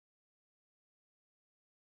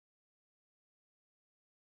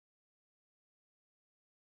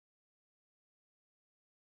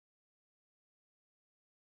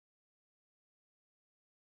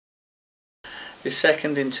This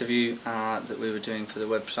second interview that we were doing for the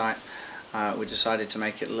website, we decided to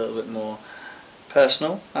make it a little bit more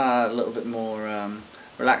personal, a little bit more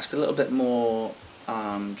relaxed, a little bit more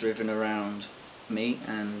driven around me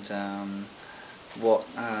and what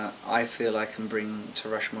I feel I can bring to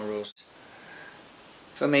Rushmore Rules.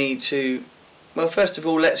 For me to, well, first of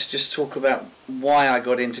all, let's just talk about why I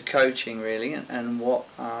got into coaching really, and what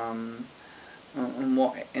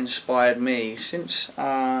inspired me. Since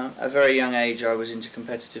a very young age I was into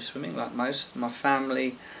competitive swimming like most. My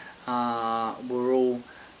family were all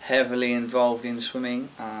heavily involved in swimming.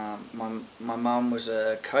 My mum was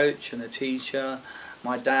a coach and a teacher.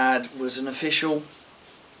 My dad was an official.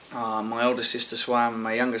 My older sister swam,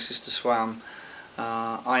 my younger sister swam.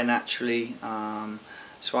 I naturally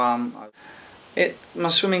swam. My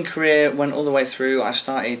swimming career went all the way through. I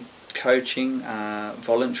started coaching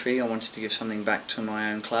voluntary. I wanted to give something back to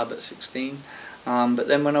my own club at 16. But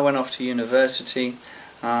then when I went off to university,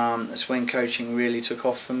 that's when coaching really took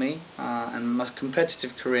off for me, and my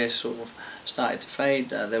competitive career sort of started to fade.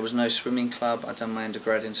 There was no swimming club. I'd done my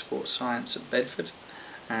undergrad in sports science at Bedford,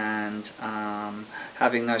 and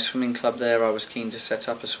having no swimming club there, I was keen to set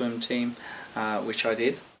up a swim team, which I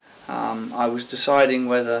did. I was deciding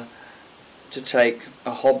whether to take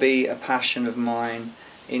a hobby, a passion of mine,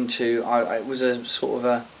 into, it was a sort of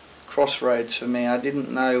a crossroads for me. I didn't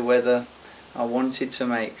know whether I wanted to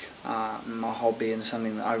make my hobby and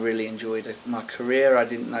something that I really enjoyed my career. I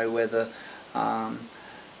didn't know whether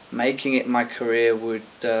making it my career would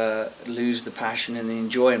lose the passion and the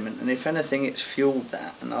enjoyment, and if anything it's fueled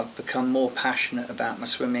that, and I've become more passionate about my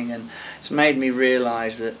swimming, and it's made me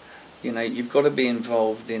realise that, you know, you've got to be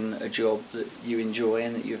involved in a job that you enjoy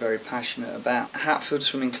and that you're very passionate about. Hatfield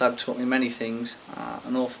Swimming Club taught me many things,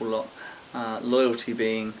 an awful lot, loyalty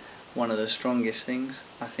being one of the strongest things.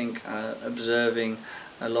 I think observing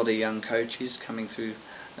a lot of young coaches coming through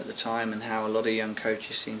at the time, and how a lot of young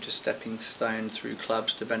coaches seem to stepping stone through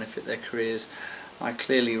clubs to benefit their careers, I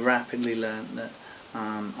clearly rapidly learned that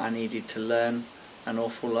I needed to learn an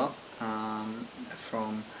awful lot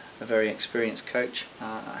from a very experienced coach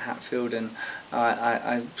at Hatfield, and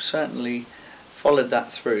I certainly followed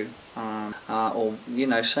that through, or, you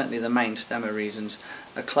know, certainly the main stem of reasons.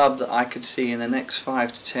 A club that I could see in the next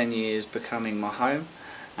 5 to 10 years becoming my home,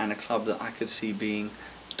 and a club that I could see being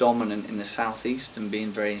dominant in the southeast and being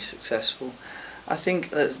very successful. I think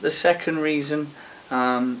that the second reason,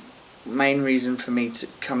 main reason for me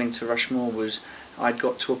coming to Rushmore, was I'd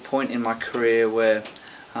got to a point in my career where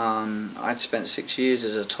I'd spent 6 years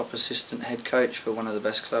as a top assistant head coach for one of the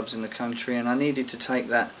best clubs in the country, and I needed to take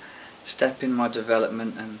that step in my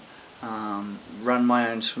development and run my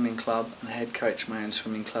own swimming club and head coach my own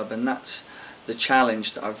swimming club, and that's the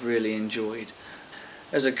challenge that I've really enjoyed.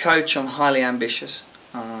 As a coach, I'm highly ambitious.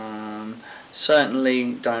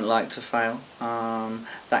 Certainly don't like to fail.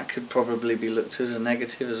 That could probably be looked as a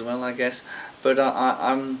negative as well, I guess, but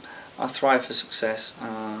I thrive for success,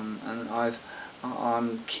 and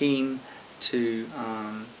I'm keen to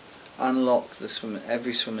unlock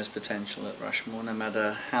every swimmer's potential at Rushmore, no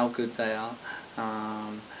matter how good they are,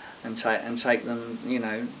 and take them, you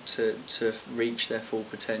know, to reach their full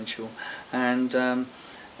potential. And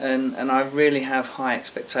I really have high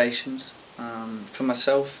expectations for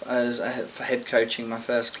myself for head coaching my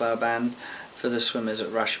first club, and for the swimmers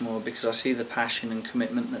at Rushmore, because I see the passion and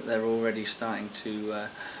commitment that they're already starting to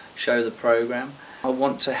show the programme. I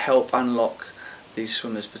want to help unlock these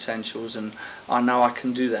swimmers' potentials, and I know I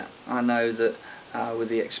can do that. I know that with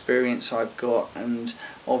the experience I've got, and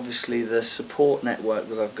obviously the support network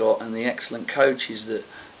that I've got, and the excellent coaches that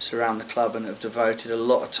surround the club and have devoted a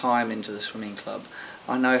lot of time into the swimming club,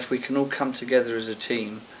 I know if we can all come together as a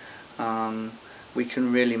team, we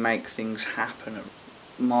can really make things happen.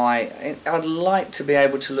 I'd like to be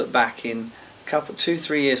able to look back in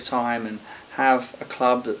 2-3 years time and have a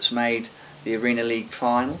club that's made the Arena League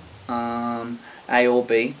final, A or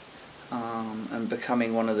B, and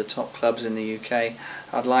becoming one of the top clubs in the UK.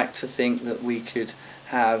 I'd like to think that we could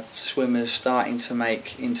have swimmers starting to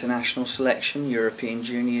make international selection, European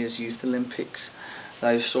Juniors, Youth Olympics,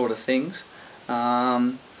 those sort of things.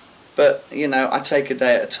 But, you know, I take a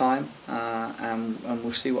day at a time, and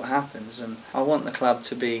we'll see what happens. And I want the club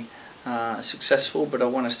to be successful, but I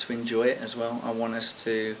want us to enjoy it as well. I want us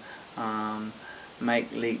to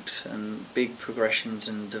make leaps and big progressions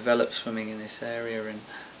and develop swimming in this area and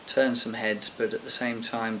turn some heads, but at the same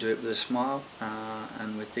time do it with a smile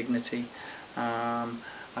and with dignity. I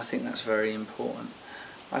think that's very important.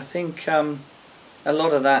 I think a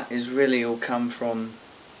lot of that is really all come from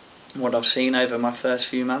what I've seen over my first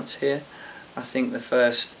few months here. I think the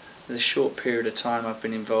first the short period of time I've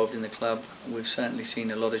been involved in the club, we've certainly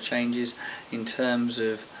seen a lot of changes in terms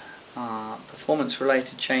of performance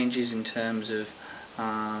related changes, in terms of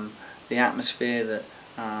the atmosphere that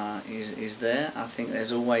is there. I think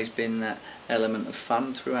there's always been that element of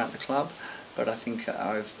fun throughout the club, but I think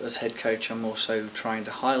as head coach I'm also trying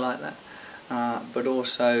to highlight that, but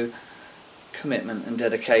also commitment and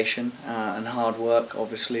dedication and hard work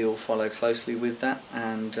obviously all follow closely with that,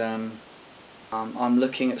 and I'm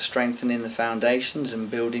looking at strengthening the foundations and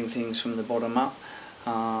building things from the bottom up,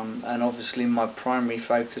 and obviously my primary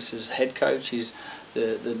focus as head coach is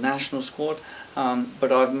the national squad,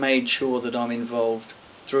 but I've made sure that I'm involved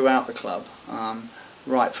throughout the club,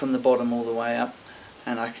 right from the bottom all the way up,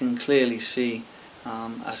 and I can clearly see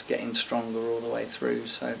us getting stronger all the way through.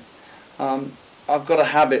 So I've got a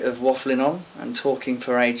habit of waffling on and talking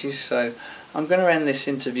for ages, so I'm going to end this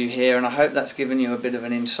interview here, and I hope that's given you a bit of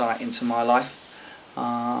an insight into my life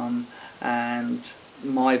and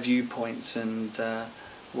my viewpoints and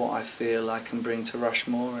what I feel I can bring to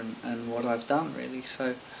Rushmore and what I've done really.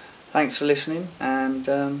 So thanks for listening, and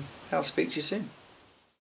I'll speak to you soon.